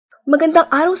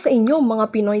Magandang araw sa inyo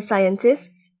mga Pinoy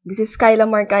scientists. This is Kyla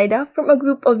Marcaida from a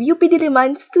group of UP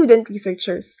Diliman student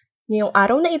researchers. Ngayong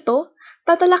araw na ito,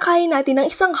 tatalakayin natin ang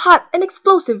isang hot and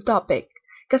explosive topic.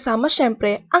 Kasama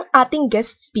syempre ang ating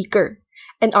guest speaker.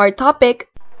 And our topic,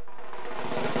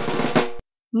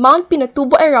 Mount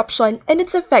Pinatubo Eruption and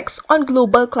its effects on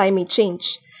global climate change.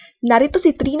 Narito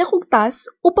si Trina Kugtas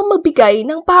upang magbigay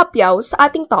ng pahapyaw sa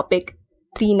ating topic.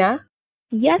 Trina?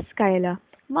 Yes, Kyla.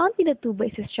 Mount Pinatubo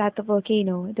is a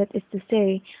stratovolcano, that is to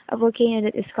say, a volcano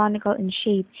that is conical in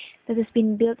shape, that has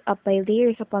been built up by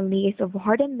layers upon layers of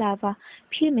hardened lava,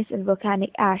 pumice, and volcanic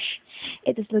ash.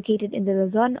 It is located in the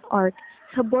Luzon Arc,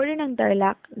 sa border ng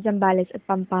Tarlac, Zambales, at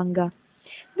Pampanga.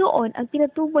 Noon, ang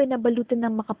Pinatubo ay nabalutan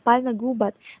ng makapal na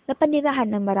gubat na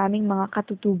panirahan ng maraming mga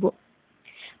katutubo.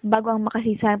 Bago ang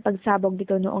makasisang pagsabog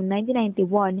dito noong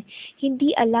 1991,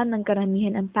 hindi alam ng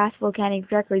karamihan ang past volcanic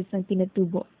records ng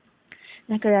Pinatubo.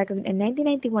 Nakarecord ang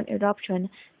 1991 eruption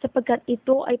sapagkat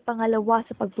ito ay pangalawa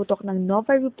sa pagputok ng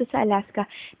Nova Erupto sa Alaska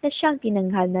na siyang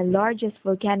tinanghal na largest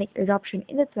volcanic eruption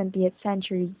in the 20th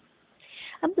century.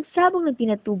 Ang pagsabog ng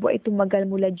Pinatubo ay tumagal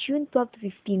mula June 12 to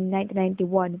 15,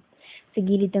 1991. Sa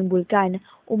gilid ng bulkan,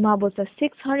 umabot sa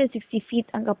 660 feet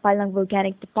ang kapal ng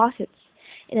volcanic deposits.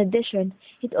 In addition,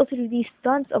 it also released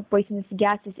tons of poisonous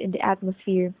gases in the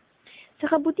atmosphere. Sa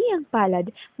kabutihang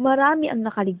palad, marami ang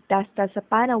nakaligtas dahil sa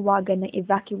panawagan ng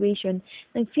evacuation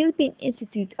ng Philippine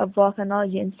Institute of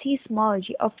Volcanology and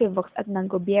Seismology of PHIVOLCS at ng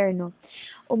gobyerno.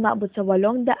 Umabot sa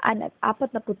 847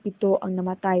 ang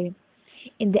namatay.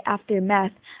 In the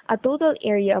aftermath, a total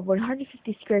area of 150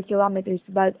 square kilometers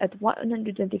valued at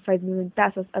 125 million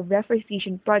pesos of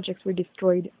reforestation projects were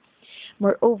destroyed.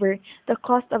 Moreover, the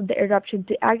cost of the eruption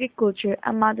to agriculture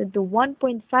amounted to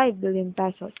 1.5 billion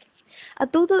pesos. A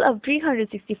total of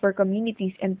 364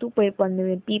 communities and 2.1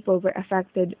 million people were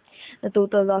affected. The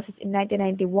total losses in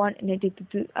 1991 and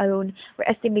 1992 alone were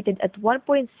estimated at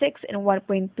 1.6 and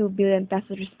 1.2 billion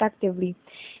pesos respectively.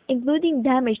 Including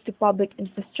damage to public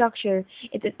infrastructure,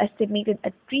 it is estimated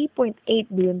at 3.8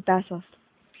 billion pesos.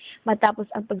 Matapos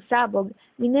ang pagsabog,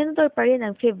 minonitor pa rin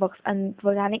ng PHIVOLCS ang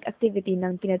volcanic activity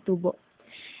ng Pinatubo.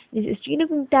 This is Trina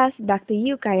Kugtas. Back to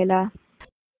you, Kyla.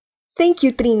 Thank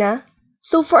you, Trina.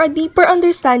 So for a deeper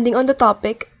understanding on the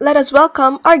topic, let us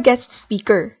welcome our guest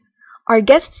speaker. Our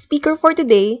guest speaker for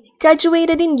today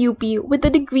graduated in UP with the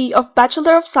degree of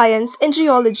Bachelor of Science in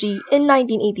Geology in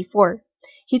 1984.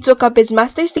 He took up his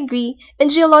master's degree in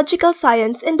Geological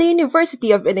Science in the University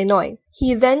of Illinois.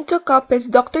 He then took up his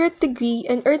doctorate degree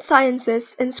in Earth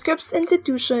Sciences in Scripps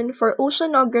Institution for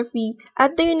Oceanography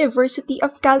at the University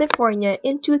of California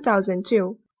in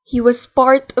 2002. He was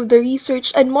part of the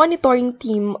research and monitoring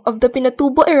team of the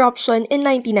Pinatubo eruption in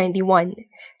 1991.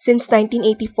 Since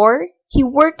 1984, he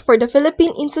worked for the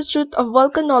Philippine Institute of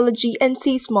Volcanology and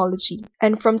Seismology,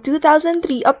 and from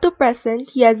 2003 up to present,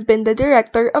 he has been the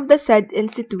director of the said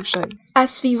institution.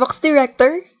 As PHIVOLCS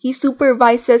director, he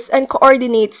supervises and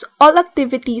coordinates all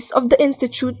activities of the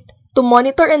institute to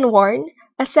monitor and warn,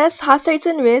 assess hazards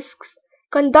and risks,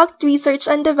 conduct research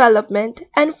and development,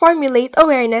 and formulate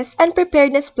awareness and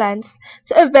preparedness plans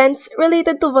to events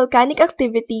related to volcanic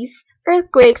activities,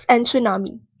 earthquakes, and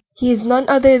tsunami. He is none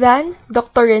other than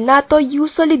Dr. Renato U.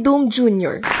 Solidum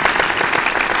Jr.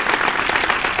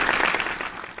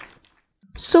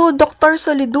 So, Dr.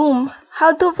 Solidum,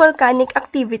 how do volcanic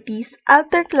activities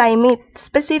alter climate,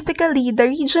 specifically the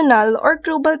regional or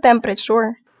global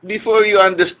temperature? Before you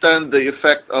understand the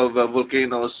effect of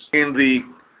volcanoes in the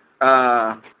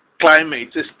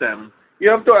climate system, you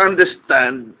have to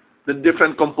understand the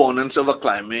different components of a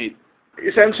climate.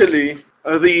 Essentially,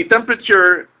 the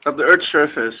temperature of the Earth's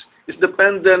surface is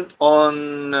dependent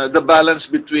on the balance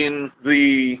between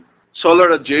the solar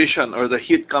radiation or the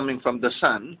heat coming from the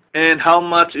sun and how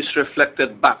much is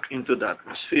reflected back into the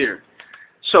atmosphere.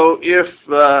 So if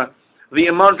the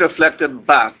amount reflected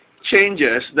back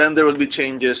changes, then there will be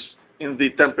changes in the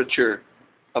temperature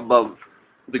above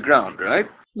the ground, right?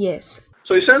 Yes.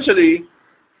 So essentially,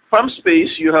 from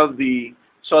space, you have the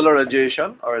solar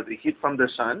radiation or the heat from the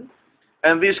sun,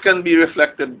 and this can be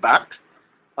reflected back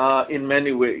in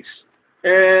many ways.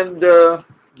 And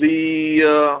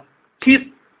the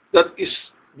heat that is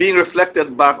being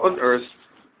reflected back on Earth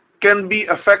can be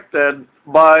affected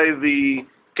by the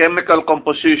chemical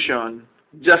composition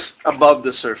just above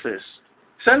the surface.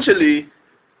 Essentially,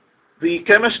 the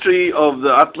chemistry of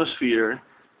the atmosphere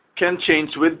can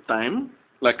change with time.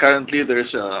 Like currently,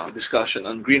 there's a discussion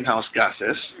on greenhouse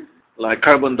gases, like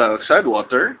carbon dioxide,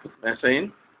 water,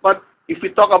 methane. But if we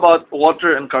talk about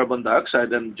water and carbon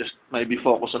dioxide, and just maybe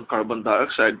focus on carbon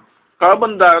dioxide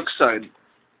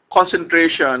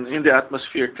concentration in the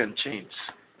atmosphere can change.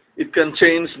 It can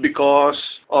change because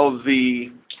of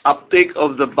the uptake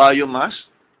of the biomass.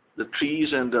 The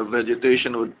trees and the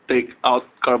vegetation would take out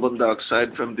carbon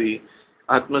dioxide from the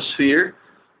atmosphere,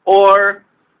 or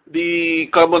the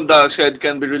carbon dioxide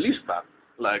can be released back,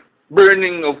 like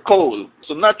burning of coal.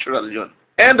 So natural yun.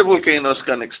 And the volcanoes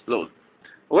can explode.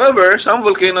 However, some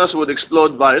volcanoes would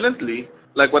explode violently,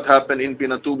 like what happened in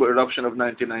Pinatubo eruption of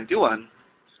 1991,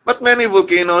 but many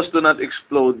volcanoes do not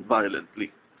explode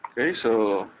violently. Okay,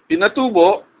 so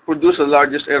Pinatubo produced the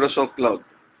largest aerosol cloud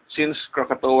since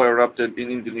Krakatoa erupted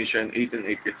in Indonesia in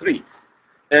 1883.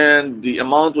 And the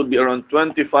amount would be around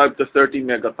 25 to 30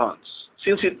 megatons.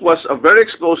 Since it was a very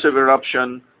explosive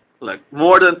eruption, like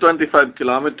more than 25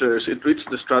 kilometers, it reached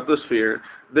the stratosphere.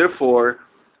 Therefore,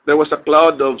 there was a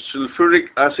cloud of sulfuric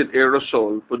acid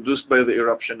aerosol produced by the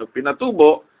eruption of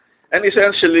Pinatubo, and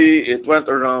essentially it went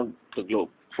around the globe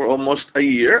for almost a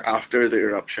year after the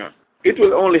eruption. It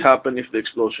will only happen if the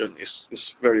explosion is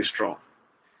very strong.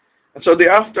 And so the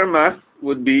aftermath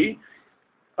would be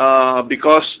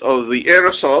because of the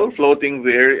aerosol floating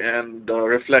there and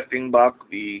reflecting back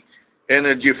the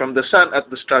energy from the sun at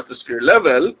the stratosphere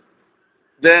level,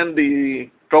 then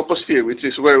the troposphere, which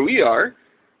is where we are,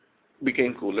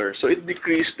 became cooler. So it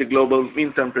decreased the global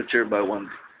mean temperature by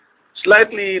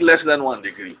slightly less than 1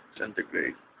 degree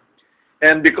centigrade.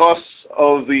 And because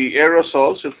of the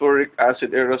aerosol, sulfuric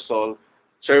acid aerosol,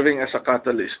 serving as a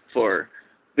catalyst for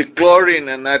the chlorine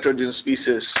and nitrogen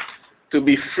species to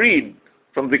be freed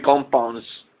from the compounds,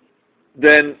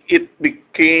 then it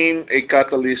became a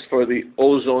catalyst for the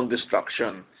ozone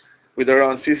destruction, with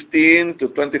around 15 to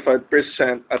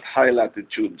 25% at high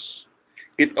latitudes.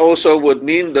 It also would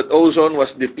mean that ozone was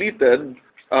depleted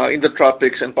in the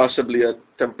tropics and possibly at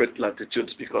temperate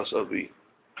latitudes because of the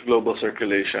global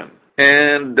circulation.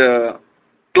 And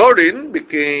chlorine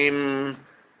became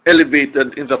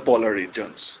elevated in the polar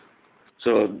regions.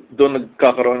 So, doon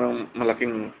nagkakaroon ng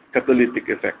malaking catalytic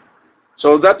effect.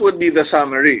 So, that would be the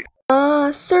summary.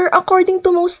 Sir, according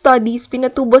to most studies,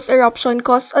 Pinatubo's eruption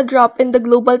caused a drop in the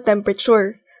global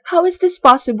temperature. How is this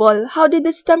possible? How did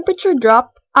this temperature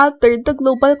drop alter the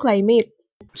global climate?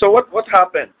 So, what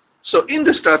happened? So, in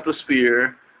the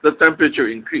stratosphere, the temperature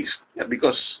increased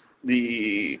because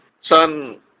the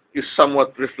sun is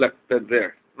somewhat reflected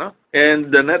there. No?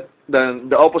 And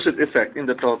the opposite effect in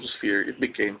the troposphere, it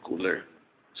became cooler.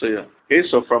 So yeah. Okay,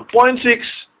 so from 0.6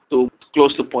 to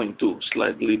close to 0.2,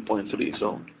 slightly 0.3,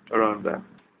 so around that.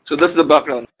 So that's the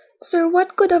background. Sir,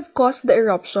 what could have caused the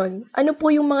eruption? Ano po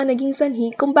yung mga naging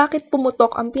sanhi kung bakit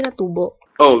pumutok ang Pinatubo?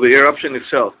 Oh, the eruption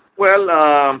itself. Well,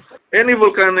 any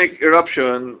volcanic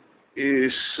eruption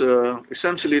is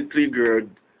essentially triggered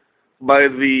by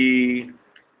the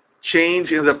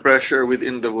change in the pressure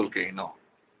within the volcano.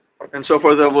 And so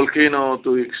for the volcano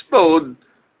to explode,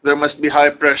 there must be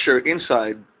high pressure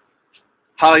inside,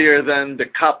 higher than the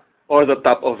cap or the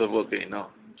top of the volcano.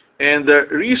 And the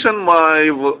reason why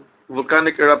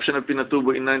volcanic eruption of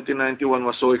Pinatubo in 1991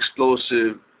 was so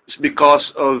explosive is because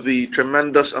of the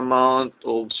tremendous amount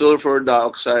of sulfur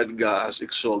dioxide gas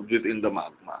exhaled within the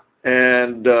magma.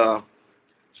 And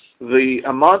the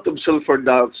amount of sulfur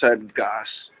dioxide gas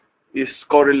is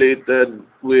correlated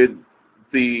with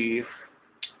the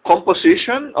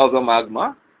composition of the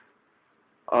magma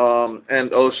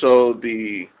and also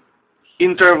the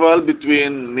interval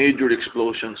between major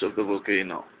explosions of the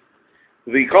volcano.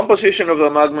 The composition of the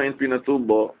magma in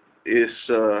Pinatubo is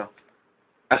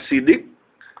acidic.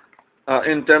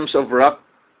 In terms of rock,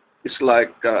 it's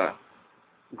like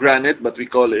granite, but we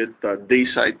call it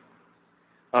dacite.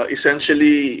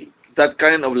 Essentially, that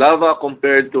kind of lava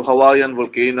compared to Hawaiian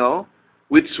volcano,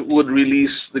 which would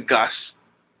release the gas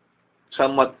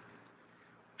somewhat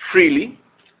freely.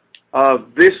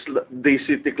 This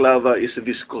dacitic lava is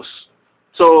viscous.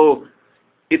 So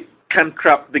it can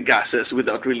trap the gases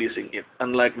without releasing it,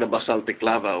 unlike the basaltic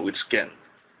lava, which can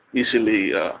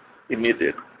easily emit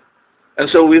it. And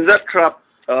so with that trapped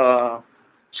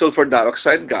sulfur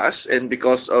dioxide gas, and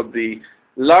because of the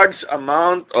large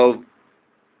amount of,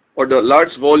 or the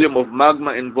large volume of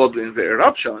magma involved in the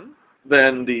eruption,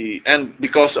 then and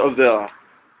because of the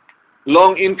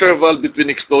long interval between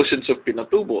explosions of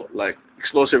Pinatubo, like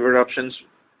explosive eruptions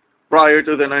prior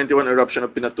to the 91 eruption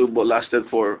of Pinatubo lasted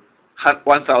for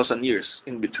 1,000 years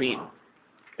in between.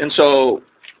 And so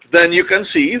then you can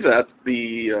see that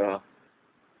the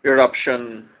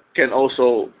eruption can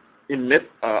also emit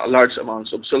large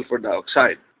amounts of sulfur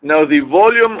dioxide. Now the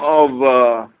volume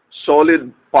of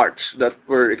solid parts that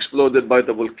were exploded by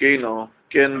the volcano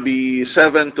can be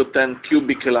 7 to 10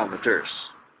 cubic kilometers.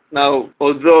 Now,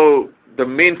 although the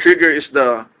main trigger is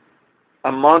the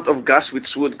amount of gas which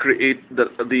would create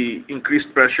the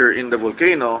increased pressure in the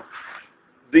volcano.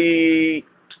 The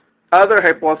other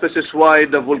hypothesis why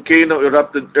the volcano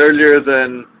erupted earlier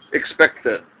than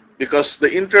expected, because the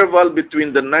interval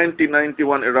between the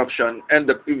 1991 eruption and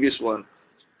the previous one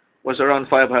was around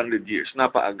 500 years,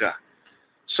 napaaga.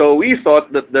 So we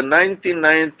thought that the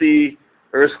 1990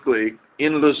 earthquake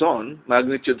in Luzon,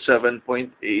 magnitude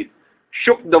 7.8,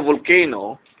 shook the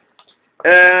volcano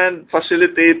and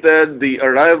facilitated the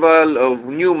arrival of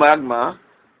new magma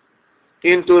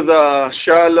into the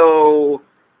shallow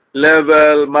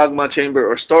level magma chamber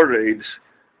or storage,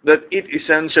 that it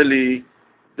essentially,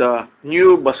 the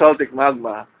new basaltic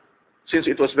magma, since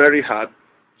it was very hot,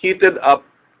 heated up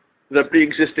the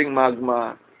pre-existing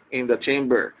magma in the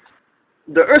chamber.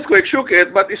 The earthquake shook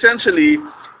it, but essentially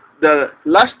the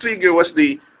last trigger was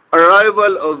the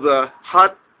arrival of the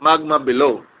hot magma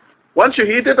below. Once you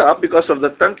heat it up, because of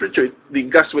the temperature, the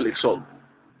gas will explode,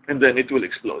 and then it will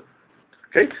explode.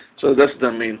 Okay, so that's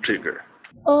the main trigger.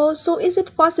 Oh, so is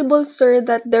it possible, sir,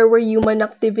 that there were human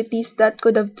activities that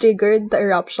could have triggered the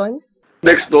eruption?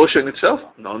 The explosion itself?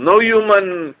 No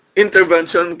human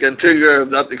intervention can trigger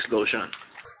that explosion.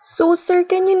 So, sir,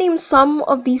 can you name some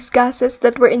of these gases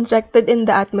that were injected in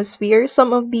the atmosphere,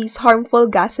 some of these harmful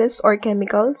gases or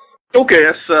chemicals? Okay,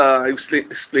 as I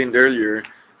explained earlier,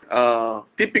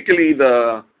 typically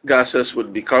the gases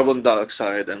would be carbon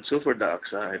dioxide and sulfur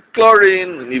dioxide,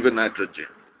 chlorine, and even nitrogen.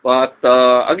 But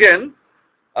again,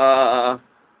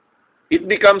 it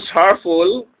becomes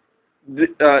harmful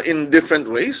in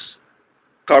different ways.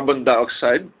 Carbon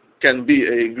dioxide can be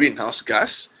a greenhouse gas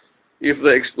if the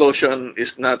explosion is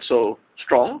not so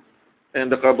strong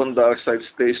and the carbon dioxide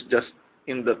stays just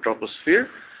in the troposphere.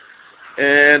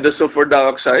 And the sulfur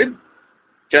dioxide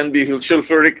can be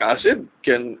sulfuric acid.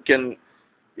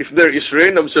 If there is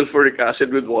rain of sulfuric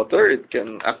acid with water, it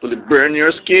can actually burn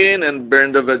your skin and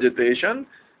burn the vegetation.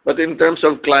 But in terms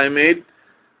of climate,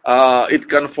 it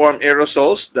can form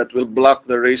aerosols that will block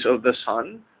the rays of the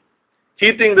sun,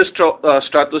 heating the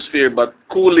stratosphere but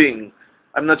cooling.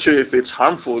 I'm not sure if it's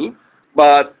harmful,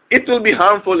 but it will be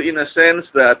harmful in a sense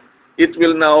that it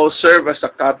will now serve as a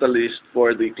catalyst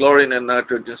for the chlorine and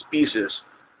nitrogen species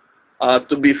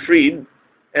to be freed,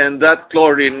 and that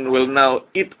chlorine will now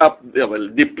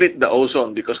deplete the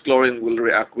ozone, because chlorine will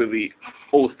react with the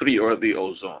O3 or the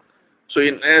ozone. So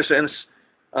in essence,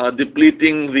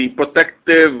 depleting the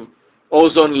protective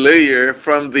ozone layer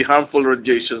from the harmful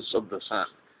radiations of the sun.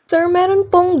 Sir, meron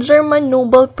pong German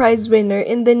Nobel Prize winner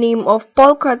in the name of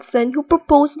Paul Crutzen who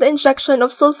proposed the injection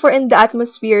of sulfur in the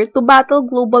atmosphere to battle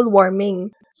global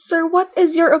warming. Sir, what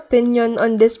is your opinion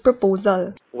on this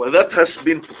proposal? Well, that has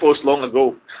been proposed long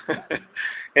ago.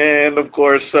 And of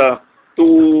course,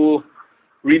 to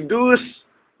reduce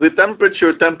the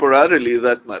temperature temporarily,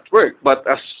 that might work. But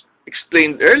as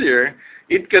explained earlier,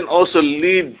 it can also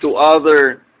lead to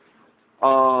other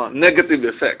negative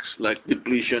effects, like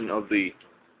depletion of the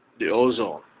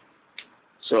ozone.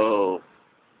 So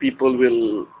people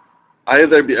will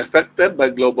either be affected by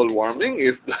global warming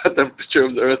if the temperature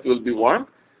of the earth will be warm,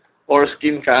 or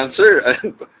skin cancer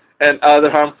and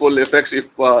other harmful effects if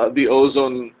the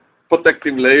ozone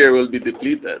protective layer will be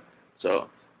depleted. So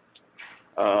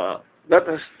that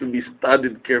has to be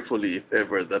studied carefully if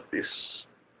ever that is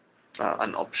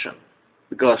an option,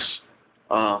 because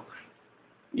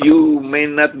you may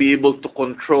not be able to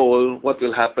control what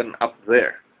will happen up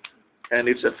there and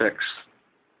its effects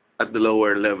at the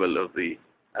lower level of the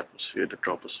atmosphere, the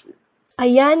troposphere.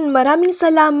 Ayan, maraming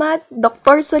salamat,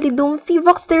 Dr. Solidum,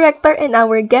 PHIVOX Director and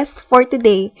our guest for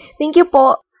today. Thank you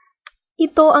po.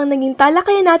 Ito ang naging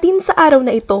talakayan natin sa araw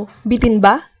na ito. Bitin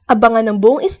ba? Abangan ang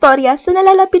buong istorya sa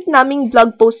nalalapit naming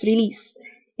blog post release.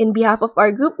 In behalf of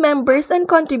our group members and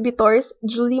contributors,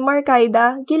 Julie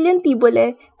Marcaida, Gillian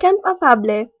Tibole, Kemp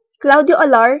Afable, Claudio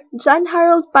Alar, John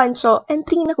Harold Pancho, and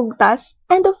Trina Cugtas,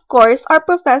 and of course, our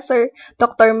professor,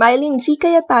 Dr. Mylene G.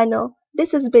 Cayetano.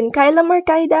 This has been Kyla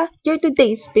Marcaida, your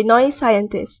today's Pinoy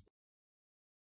scientist.